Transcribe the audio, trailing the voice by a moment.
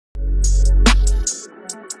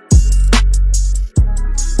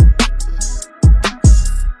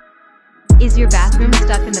Is your bathroom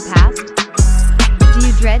stuck in the past? Do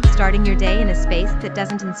you dread starting your day in a space that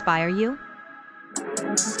doesn't inspire you?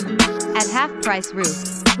 At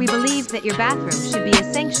Halfpriceroof, we believe that your bathroom should be a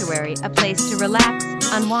sanctuary, a place to relax,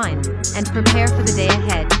 unwind, and prepare for the day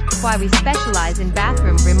ahead. Why we specialize in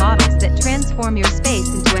bathroom remodels that transform your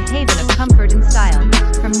space into a haven of comfort and style.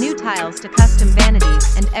 From new tiles to custom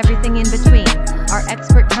vanities and everything in between, our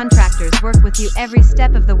expert contractors work with you every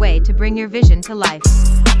step of the way to bring your vision to life.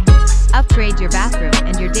 Upgrade your bathroom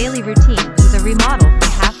and your daily routine with a remodel from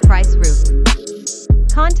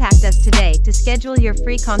Halfpriceroof. Contact us today to schedule your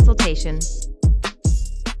free consultation.